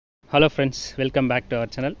Hello friends, welcome back to our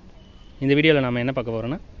channel. இந்த வீடியோவில் நாம என்ன பார்க்க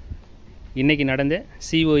போறோம்னா இன்னைக்கு நடந்த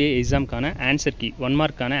COA எக்ஸாம்க்கான answer key 1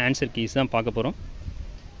 மார்க்கான answer keys தான் பார்க்க போறோம்.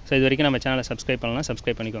 சோ இது வரைக்கும் நம்ம சேனலை சப்ஸ்கிரைப் பண்ணலாம்,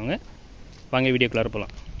 சப்ஸ்கிரைப் பண்ணிக்கோங்க. வாங்க வீடியோக்குள்ள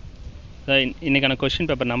போலாம். இன்னைக்கான क्वेश्चन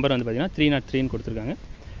பேப்பர் நம்பர் வந்து பாத்தீங்கன்னா 303 ன்னு கொடுத்திருக்காங்க.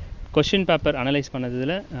 क्वेश्चन பேப்பர் அனலைஸ்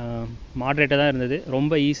பண்ணதுல மாடரேட்டா தான் இருந்தது.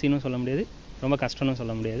 ரொம்ப ஈஸின்னு சொல்ல முடியாது, ரொம்ப கஷ்டம்னு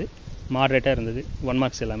சொல்ல முடியாது. மாடரேட்டா இருந்தது 1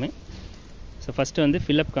 மார்க்ஸ் எல்லாமே. சோ ஃபர்ஸ்ட் வந்து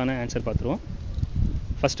fill up கான ஆன்சர் பார்த்துருவோம்.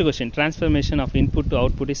 First question, transformation of input to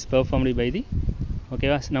output is performed by the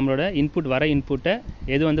ஓகேவா நம்மளோட இன்புட் வர இன்புட்டை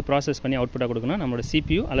எது வந்து ப்ராசஸ் பண்ணி அவுட்புட்டாக கொடுக்கணும், நம்மளோட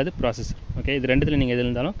CPU அல்லது ப்ராசஸர். ஓகே, இது ரெண்டுத்தில் நீங்கள் எது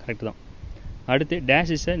இருந்தாலும் கரெக்ட் தான். அடுத்து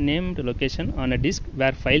dash is a named location on a disk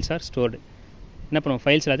where files are stored. என்ன பண்ணுவோம்,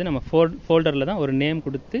 ஃபைல்ஸ் எல்லாத்தையும் நம்ம ஃபோல்டரில் தான் ஒரு நேம்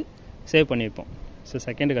கொடுத்து சேவ் பண்ணி வைப்போம். ஸோ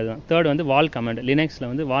செகண்டுக்கு அதுதான். தேர்ட் வந்து வால் கமாண்ட். லினக்ஸில்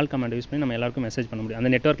வந்து வால் கமாண்ட் யூஸ் பண்ணி நம்ம எல்லாருக்கும் மெசேஜ் பண்ண முடியும்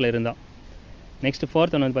அந்த நெட்வொர்க்கில் இருந்தால். நெக்ஸ்ட்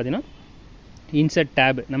ஃபோர்த் ஒன்று வந்து பார்த்தீங்கன்னா இன்சர்ட்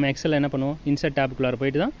டேப். நம்ம எக்ஸலில் என்ன பண்ணுவோம், இன்சர்ட் டேப்புக்குள்ளார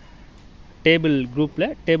போயிட்டு தான் டேபிள் குரூப்பில்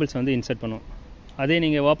டேபிள்ஸ் வந்து இன்சர்ட் பண்ணுவோம். அதே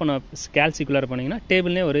நீங்கள் ஓப்பன் கேல்சிக்குள்ளார பண்ணிங்கன்னா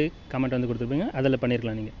டேபிள்னே ஒரு கமெண்ட் வந்து கொடுத்துருப்பீங்க, அதில்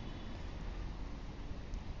பண்ணியிருக்கலாம் நீங்கள்.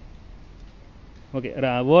 ஓகே,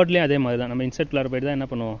 வேர்ட்லேயும் அதே மாதிரி தான் நம்ம இன்சர்ட்குள்ளார போயிட்டு தான் என்ன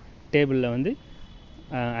பண்ணுவோம், டேபிளில் வந்து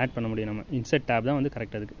ஆட் பண்ண முடியும். நம்ம இன்சர்ட் டேப் தான் வந்து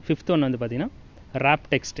கரெக்டாக இருக்குது. ஃபிஃப்த் ஒன்று வந்து பார்த்தீங்கன்னா ராப்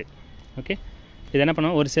டெக்ஸ்ட்டு. ஓகே, இது என்ன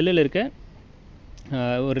பண்ணுவோம், ஒரு செல்லில் இருக்க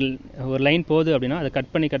ஒரு லைன் போகுது அப்படின்னா அதை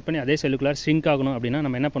கட் பண்ணி அதே செல்லுக்குள்ளார ஸ்ட்ரிங்க் ஆகணும் அப்படின்னா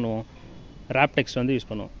நம்ம என்ன பண்ணுவோம், ராப் டெக்ஸ்ட் வந்து யூஸ்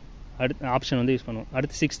பண்ணுவோம். அடுத்து ஆப்ஷன் வந்து யூஸ் பண்ணுவோம்.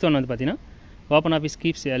 அடுத்து சிக்ஸ்த் ஒன் வந்து பார்த்தீங்கன்னா open office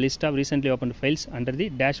keeps list of recently open files under the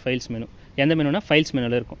dash files menu. எந்த மெனுனா ஃபைல்ஸ்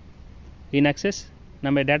மெனுவில் இருக்கும். இன் அக்சஸ்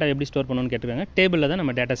நம்ம டேட்டா எப்படி ஸ்டோர் பண்ணணும்னு கேட்டிருக்காங்க. டேபிளில் தான்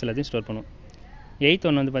நம்ம டேட்டாஸ் எல்லாத்தையும் ஸ்டோர் பண்ணுவோம். எயித்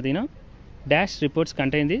ஒன் வந்து பார்த்தீங்கன்னா dash reports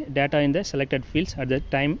contain the data in the selected fields at the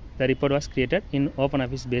time the report was created in open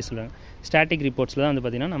office பேஸில். ஸ்டாட்டிக் ரிப்போர்ட்ஸில் தான் வந்து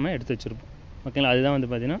பார்த்தீங்கன்னா நம்ம எடுத்து வச்சுருப்போம். ஓகேங்களா, அதுதான் வந்து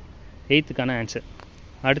பார்த்தீங்கன்னா எயித்துக்கான ஆன்சர்.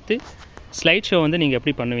 அடுத்து ஸ்லைட் ஷோ வந்து நீங்கள்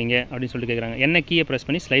எப்படி பண்ணுவீங்க அப்படின்னு சொல்லிட்டு கேட்குறாங்க. என்ன கீயை ப்ரெஸ்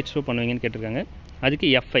பண்ணி ஸ்லைட் ஷோ பண்ணுவீங்கன்னு கேட்டிருக்காங்க. அதுக்கு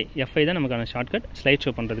எஃப்ஐ தான் நமக்கான ஷார்ட்கட் ஸ்லைட்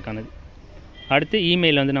ஷோ பண்ணுறதுக்கானது. அடுத்து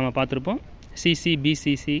இமெயில் வந்து நம்ம பார்த்துருப்போம், சிசி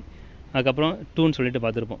பிசிசி அதுக்கப்புறம் டூன்னு சொல்லிட்டு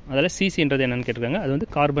பார்த்துருப்போம். அதில் சிசின்றது என்னென்னு கேட்டிருக்காங்க. அது வந்து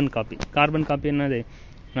கார்பன் காப்பி என்னது,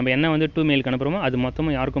 நம்ம என்ன வந்து டூ மெயிலுக்கு அனுப்புகிறோமோ அது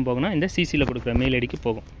மொத்தமாக யாருக்கும் போகணும், இந்த சிசியில் கொடுக்குற மெயில் ஐடிக்கு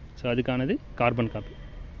போகும். So அதுக்கானது carbon copy.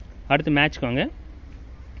 அடுத்து மேட்ச்க்கு வாங்க.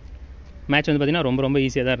 மேட்ச் வந்து பார்த்திங்கன்னா ரொம்ப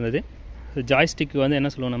ஈஸியாக தான் இருந்தது. ஜாய்ஸ்டிக்கு வந்து என்ன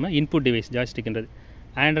சொல்லுவோம், நம்ம இன்புட் டிவைஸ் ஜாய்ஸ்டிக்ன்றது.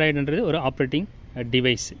 ஆண்ட்ராய்டுன்றது ஒரு ஆப்ரேட்டிங்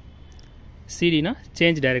டிவைஸ். சிடினா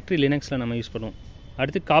சேஞ்ச் டைரக்டரி, லினக்ஸில் நம்ம யூஸ் பண்ணுவோம்.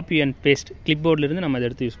 அடுத்து காப்பி அண்ட் பேஸ்ட், கிளிப் போர்டிலிருந்து நம்ம அதை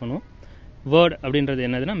எடுத்து யூஸ் பண்ணுவோம். வேர்ட் அப்படின்றது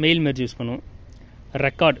என்னதுன்னா மெயில் மெர்ஜ் யூஸ் பண்ணுவோம்.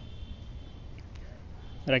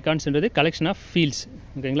 ரெக்கார்ட்ஸ்ன்றது கலெக்ஷன் ஆஃப் ஃபீல்ட்ஸ்.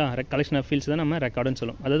 ஓகேங்களா, கலெக்ஷன் ஆஃப் ஃபீல்ட்ஸ் தான் நம்ம ரெக்கார்டுன்னு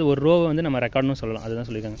சொல்லுவோம். அதாவது ஒரு ரோவை வந்து நம்ம ரெக்கார்டுன்னு சொல்லலாம், அதுதான்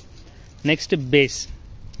சொல்லியிருக்காங்க. Next base.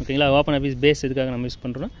 ஓகேங்களா, ஓப்பன் ஆஃபீஸ் பேஸ் எதுக்காக நம்ம யூஸ்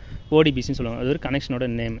பண்ணுறோம், ஓடிபிசின்னு சொல்லுவாங்க. அது ஒரு கனெக்ஷனோட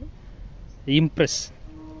name. Impress,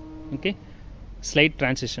 okay, slide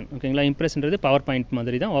transition. ஓகேங்களா, இம்ப்ரெஸ்ன்றது பவர் பாயிண்ட்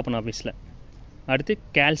மாதிரி தான் ஓப்பன் ஆஃபீஸில். அடுத்து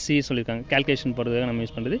கேல்சி சொல்லியிருக்காங்க, கேல்குலேஷன் போகிறதுக்காக நம்ம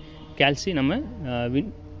யூஸ் பண்ணுறது. கேல்சி நம்ம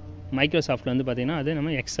மைக்ரோசாஃப்ட்டில் வந்து பார்த்திங்கன்னா அது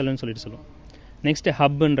நம்ம எக்ஸல்னு சொல்லிட்டு சொல்லுவோம். நெக்ஸ்ட்டு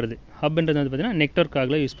ஹப்ன்றது வந்து பார்த்திங்கன்னா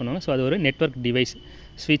நெட்வொர்க்காக யூஸ் பண்ணுவாங்க. ஸோ அது ஒரு நெட்வொர்க் டிவைஸ்,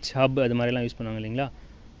 ஸ்விட்ச் ஹப் அது மாதிரிலாம் யூஸ் பண்ணுவாங்க இல்லைங்களா.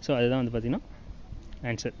 ஸோ அதுதான் வந்து பார்த்திங்கன்னா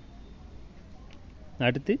ஆன்சர்.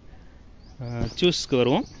 அடுத்து சூஸ்க்கு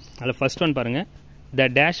வருவோம். அதில் ஃபஸ்ட் ஒன் பாருங்கள், the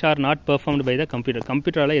dash R not performed by the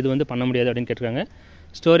கம்ப்யூட்டரால் இது வந்து பண்ண முடியாது அப்படின்னு கேட்டிருக்காங்க.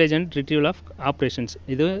 Storage and retrieval of operations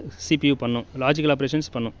இது CPU பண்ணும், லாஜிக்கல் ஆப்ரேஷன்ஸ்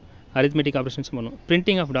பண்ணும், அரித்மெட்டிக் ஆப்ரேஷன்ஸ் பண்ணும்.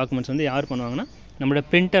 பிரிண்டிங் ஆஃப் டாக்குமெண்ட்ஸ் வந்து யார் பண்ணுவாங்கன்னா நம்மளோட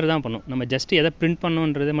பிரிண்டர் தான் பண்ணும். நம்ம ஜஸ்ட் எதை பிரிண்ட்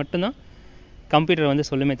பண்ணணுன்றது மட்டும்தான் கம்ப்யூட்டர் வந்து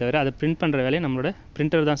சொல்லுமே தவிர அதை பிரிண்ட் பண்ணுற வேலையை நம்மளோட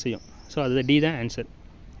பிரிண்டர் தான் செய்யும். ஸோ அது டி தான் ஆன்சர்.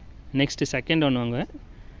 நெக்ஸ்ட்டு செகண்ட் ஒன்று வாங்க,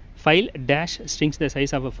 file dash strings the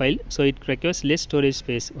size of a file so it requires less storage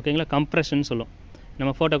space. ஓகேங்களா, கம்ப்ரெஷன் சொல்லும்.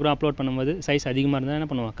 நம்ம ஃபோட்டோ கூட அப்லோட் பண்ணும்போது சைஸ் அதிகமாக இருந்தால் என்ன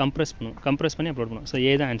பண்ணுவோம், கம்ப்ரெஸ் பண்ணி அப்லோட் பண்ணுவோம். ஸோ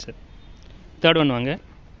ஏ தான் ஆன்சர். தேர்ட் ஒன் வாங்க,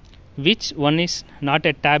 which one is not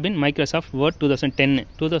a tape in Microsoft word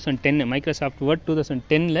 2010 Microsoft word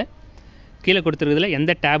 2010 கீழே கொடுத்துருக்குதுல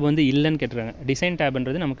எந்த டேப் வந்து இல்லைன்னு கேட்டுருக்காங்க. டிசைன்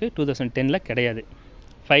டேப்ன்றது நமக்கு 2010 கிடையாது.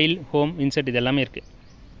 ஃபைல், ஹோம், இன்சர்ட் இது எல்லாமே இருக்குது.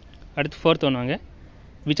 அடுத்து ஃபோர்த் ஒன் வாங்க,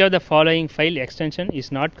 which of the following file extension is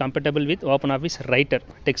not compatible with OpenOffice Writer.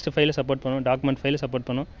 Text ஃபைலை சப்போர்ட் பண்ணும், டாக்குமெண்ட் ஃபைலை சப்போர்ட்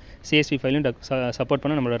பண்ணும், CSV ஃபைலும் சப்போர்ட்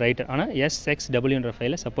பண்ணும் நம்மளோட ரைட்டர். ஆனால் SXWன்ற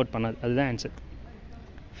ஃபைலை சப்போர்ட் பண்ணாது, அதுதான் ஆன்சர்.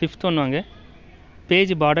 ஃபிஃப்த் ஒன் வாங்க,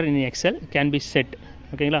 page border in XL can be set.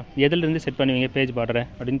 ஓகேங்களா, எதிலிருந்து செட் பண்ணுவீங்க பேஜ் பார்டரை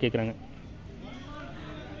அப்படின்னு கேட்குறாங்க.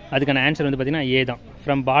 அதுக்கான ஆன்சர் வந்து பார்த்திங்கன்னா ஏ தான்,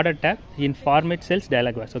 from border tape in format cells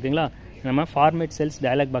dialog box. ஓகேங்களா, நம்ம format cells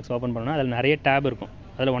dialog box open பண்ணோம்னா அதில் நிறைய டேப் இருக்கும்,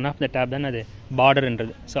 அதில் ஒன் ஆஃப் த டேப் தான் அது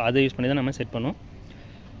பார்டர்ன்றது. ஸோ அதை யூஸ் பண்ணி தான் நம்ம செட் பண்ணுவோம்.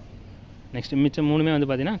 நெக்ஸ்ட் மிச்சம் மூணுமே வந்து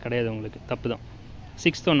பார்த்திங்கன்னா கிடையாது, உங்களுக்கு தப்பு தான்.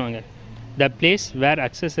 சிக்ஸ்த் ஒன்று வாங்க, the place where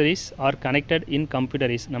accessories R connected in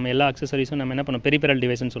computer is. நம்ம எல்லா அக்சசரிஸும் நம்ம என்ன பண்ணுவோம், பெரிபெரல்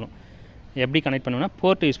டிவைஸ்ன்னு சொல்லுவோம். எப்படி கனெக்ட் பண்ணுவோம்னா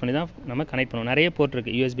போர்ட் யூஸ் பண்ணி தான் நம்ம கனெக்ட் பண்ணுவோம். நிறைய போர்ட்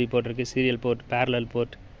இருக்குது, யூஎஸ்பி போர்ட் இருக்குது, சீரியல் போர்ட், பேரலல்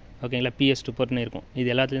போர்ட், ஓகேங்களா, PS2 போர்ட்னு இருக்கும். இது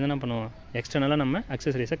எல்லாத்துலேயும் தான் என்ன பண்ணுவோம், எக்ஸ்டர்னலாக நம்ம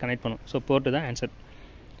அக்சசரிஸை கனெக்ட் பண்ணுவோம். ஸோ போர்ட்டு தான் answer.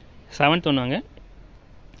 7th ஒன்றாங்க,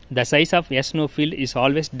 the size of yes no field is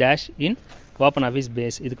always dash in open office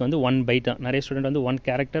base. இதுக்கு வந்து 1 byte தான். நிறைய ஸ்டூடெண்ட் வந்து 1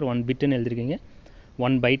 character 1 bitன்னு எழுதிருக்கீங்க.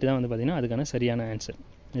 1 byte தான் வந்து பார்த்திங்கன்னா அதுக்கான சரியான ஆன்சர்.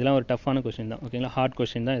 இதெல்லாம் ஒரு டஃப்பான கொஷின் தான், ஓகேங்களா, ஹார்ட்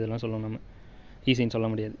கொஷின் தான் இதெல்லாம் சொல்லணும், நம்ம ஈஸின்னு சொல்ல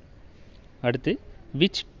முடியாது. அடுத்து,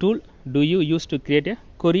 which tool to you use to create a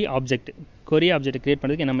query object? Query object create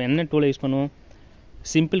பண்ணுறதுக்கு நம்ம என்ன டூலை யூஸ் பண்ணுவோம்?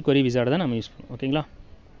 சிம்பிள் கொரி விசார்ட் தான் நம்ம யூஸ் பண்ணுவோம், ஓகேங்களா.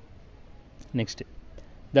 Next,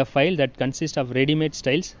 the file that consist of readymade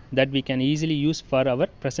styles that we can easily use for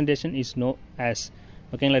our presentation is no as.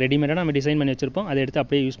 ஓகேங்களா, ரெடிமேடாக நம்ம டிசைன் பண்ணி வச்சுருப்போம், அதை எடுத்து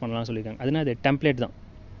அப்படியே யூஸ் பண்ணலாம்னு சொல்லியிருக்காங்க. அதுனா அது டெம்ப்ளேட் தான்,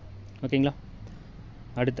 ஓகேங்களா.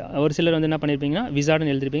 அடுத்து, ஒரு சிலர் வந்து என்ன பண்ணியிருப்பீங்கன்னா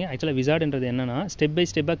விசார்டுன்னு எழுதிருப்பீங்க. ஆக்சுவலாக விசார்டுன்றது என்னென்னா ஸ்டெப் பை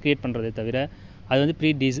ஸ்டெப்பாக க்ரியேட் பண்ணுறதே தவிர அது வந்து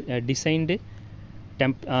டிசைன்டு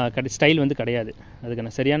ஸ்டைல் வந்து கிடையாது.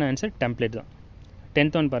 அதுக்கான சரியான ஆன்சர் டெம்ப்ளேட் தான்.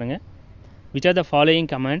 10th ஒன் பாருங்கள், which are the following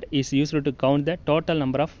command is used to count the total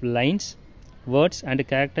number of lines, words and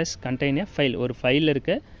characters contain a file. ஒரு ஃபைலில்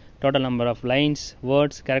இருக்க total number of lines,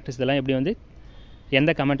 words, characters இதெல்லாம் எப்படி வந்து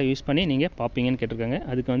எந்த கமெண்ட்டை யூஸ் பண்ணி நீங்கள் பார்ப்பீங்கன்னு கேட்டிருக்காங்க.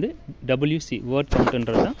 அதுக்கு வந்து WC வேர்ட்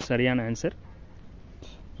கவுண்ட்ன்றது தான் சரியான ஆன்சர்.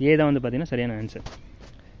 ஏ தான் வந்து பார்த்திங்கன்னா சரியான ஆன்சர்,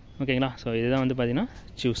 ஓகேங்களா. ஸோ இதுதான் வந்து பார்த்திங்கன்னா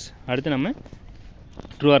சூஸ். அடுத்து நம்ம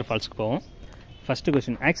ட்ரூ ஆர் ஃபால்ஸ்க்கு போவோம். First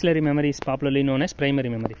question, auxiliary memory is popularly known as primary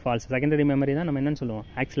memory. Falls. Secondary memory தான் நம்ம என்னன்னு சொல்லுவோம்,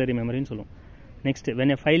 ஆக்சிலரி மெமரின்னு சொல்லுவோம். Next, when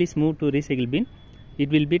a file is moved to recycle bin it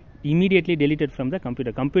will be immediately deleted from the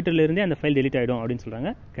computer. கம்ப்யூட்டர்லேருந்தே அந்த file delete ஆகிடும் அப்படின்னு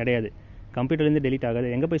சொல்கிறாங்க. கிடையாது, கம்ப்யூட்டர்லேருந்து டெலிட் ஆகாது.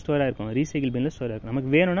 எங்கே போய் ஸ்டோர் ஆகிருக்கும், ரீசைக்கிள் பின்னில் ஸ்டோர் ஆகிருக்கும்.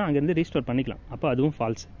 நமக்கு வேணும்னா அங்கேருந்து ரீஸ்டோர் பண்ணிக்கலாம். அப்போ அதுவும்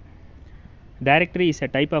falls. Directory is a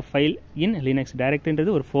type of file in Linux.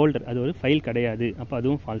 டைரக்டரின்றது ஒரு ஃபோல்டர், அது ஒரு ஃபைல் கிடையாது. அப்போ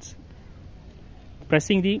அதுவும் falls.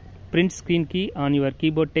 Pressing the print screen key on your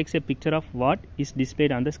keyboard takes a picture of what is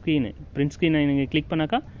displayed on the screen. print screen நீங்கள் click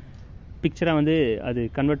பண்ணாக்கா பிக்சராக வந்து அது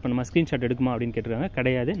கன்வெர்ட் பண்ணுமா, ஸ்க்ரீன்ஷாட் எடுக்குமா அப்படின்னு கேட்டிருக்காங்க.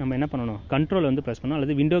 கிடையாது. நம்ம என்ன பண்ணணும், கண்ட்ரோல் வந்து ப்ரெஸ் பண்ணணும்,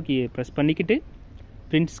 அல்லது விண்டோ கீ ப்ரெஸ் பண்ணிக்கிட்டு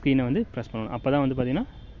பிரிண்ட் ஸ்க்ரீனை வந்து ப்ரெஸ் பண்ணணும். அப்போ தான் வந்து பார்த்திங்கன்னா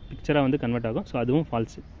பிக்சராக வந்து கன்வெர்ட் ஆகும். ஸோ அதுவும்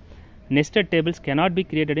falls. Nested tables cannot be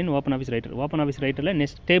created in open office writer. Open office ரைட்டரில்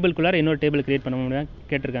next டேபிள்குள்ளார இன்னொரு டேபிள் கிரியேட் பண்ண முடியாது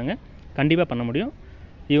கேட்டிருக்காங்க. கண்டிப்பாக பண்ண முடியும்,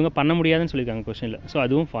 இவங்க பண்ண முடியாதுன்னு சொல்லியிருக்காங்க கொஸ்டினில். ஸோ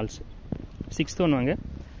அதுவும் ஃபால்ஸ். 6th ஒன் வாங்க,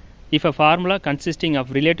 if a formula consisting of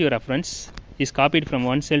relative reference is copied from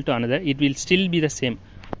one cell to another it will still be the same.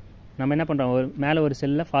 நம்ம என்ன பண்ணுறோம், ஒரு மேலே ஒரு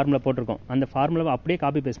செல்லில் ஃபார்முலா போட்டிருக்கோம், அந்த ஃபார்முலாவை அப்படியே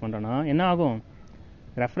காப்பி பேஸ்ட் பண்ணுறோன்னா என்ன ஆகும்,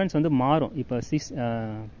 ரெஃபரன்ஸ் வந்து மாறும். இப்போ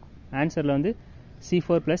ஆன்சரில் வந்து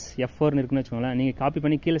C4 + F4ன்னு இருக்குன்னு வச்சுக்கோங்களேன். நீங்கள் காப்பி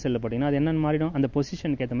பண்ணி கீழே செல்லில் போட்டிங்கன்னா அது என்னென்னு மாறிடும், அந்த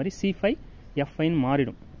பொசிஷனுக்கு ஏற்ற மாதிரி C5 F5ன்னு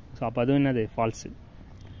மாறிடும். ஸோ அப்போ அதுவும் என்னது, falls.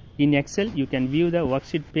 In XL you can view the work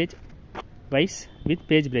sheet page wise with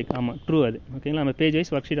page break. ஆமாம், ட்ரூ அது, ஓகேங்களா. நம்ம பேஜ்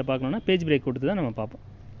வைஸ் ஒர்க் ஷீட்டை பார்க்கணுன்னா பேஜ் பிரேக் கொடுத்து தான் நம்ம பார்ப்போம்.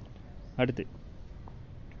 அடுத்து,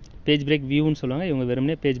 பேஜ் பிரேக் வியூன்னு சொல்லுவாங்க, இவங்க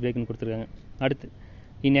வெறுமனே பேஜ் பிரேக்னு கொடுத்துருக்காங்க. அடுத்து,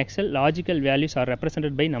 இன் XL logical values are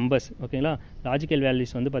represented by numbers. ஓகேங்களா, லாஜிக்கல்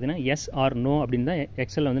வேல்யூஸ் வந்து பார்த்திங்கன்னா எஸ் ஆர் நோ அப்படின்னு தான்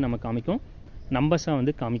எக்ஸலில் வந்து நம்ம காமிக்கும், நம்பர்ஸாக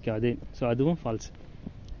வந்து காமிக்காது. ஸோ அதுவும் ஃபால்ஸ்.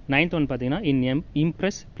 9th ஒன் பார்த்திங்கன்னா, இன்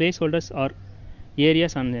Impress place holders R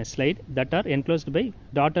areas on slide that R enclosed by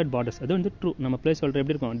dotted borders. அது வந்து ட்ரூ. நம்ம பிளேஸ் ஹோல்டர்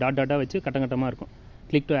எப்படி இருக்கும், டாட்டாக வச்சு கட்டமாக இருக்கும்.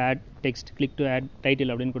 Click to add text, click to add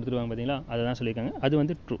title அப்படின்னு கொடுத்துருவாங்க பார்த்தீங்களா, அதை தான் சொல்லியிருக்காங்க. அது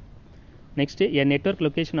வந்து true. Next, a network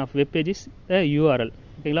location of web page is URL.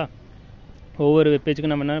 ஓகேங்களா, ஒவ்வொரு வெப்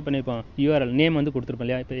பேஜுக்கும் நம்ம என்ன பண்ணியிருப்போம், URL நேம் வந்து கொடுத்துருப்போம்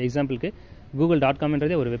இல்லையா. இப்போ எக்ஸாம்பிளுக்கு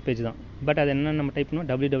google.comன்றதே ஒரு வெப் பேஜ் தான். பட் அது என்ன நம்ம டைப் பண்ணுவோம்,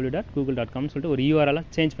 www.google.comனு சொல்லிட்டு ஒரு URL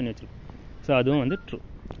சேஞ்ச் பண்ணி வச்சுருக்கோம். ஸோ அதுவும் வந்து ட்ரூ.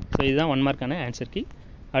 ஸோ இதுதான் 1 மார்க்கான ஆன்சர் கீ.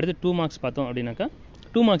 அடுத்து 2 மார்க்ஸ் பார்த்தோம் அப்படின்னாக்கா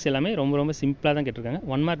 2 மார்க்ஸ் எல்லாமே ரொம்ப ரொம்ப சிம்பிளாக தான் கேட்டிருக்காங்க.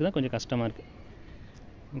 1 மார்க் தான் கொஞ்சம் கஷ்டமாக இருக்குது.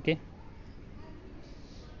 Okay,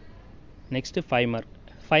 next 5 mark.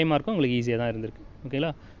 5 மார்க்கும் உங்களுக்கு ஈஸியாக தான் இருந்திருக்கு.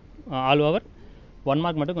 ஓகேங்களா, ஆல் ஓவர் 1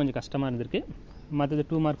 மார்க் மட்டும் கொஞ்சம் கஷ்டமாக இருந்திருக்கு. மற்றது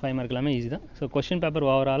 2 மார்க் 5 மார்க் எல்லாமே ஈஸி தான். ஸோ கொஷின் பேப்பர்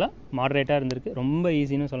ஓவராலாக மாடரேட்டாக இருந்திருக்கு. ரொம்ப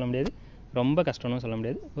ஈஸின்னு சொல்ல முடியாது, ரொம்ப கஷ்டம்னு சொல்ல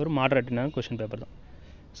முடியாது, ஒரு மாடரேட்டான கொஷின் பேப்பர் தான்.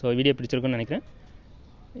 ஸோ வீடியோ பிடிச்சிருக்குன்னு நினைக்கிறேன்.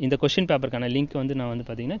 இந்த கொஷின் பேப்பருக்கான லிங்க் வந்து நான் வந்து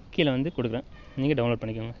பார்த்திங்கன்னா கீழே வந்து கொடுக்குறேன், நீங்கள் டவுன்லோட்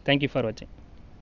பண்ணிக்கோங்க. தேங்க்யூ ஃபார் வாட்சிங்.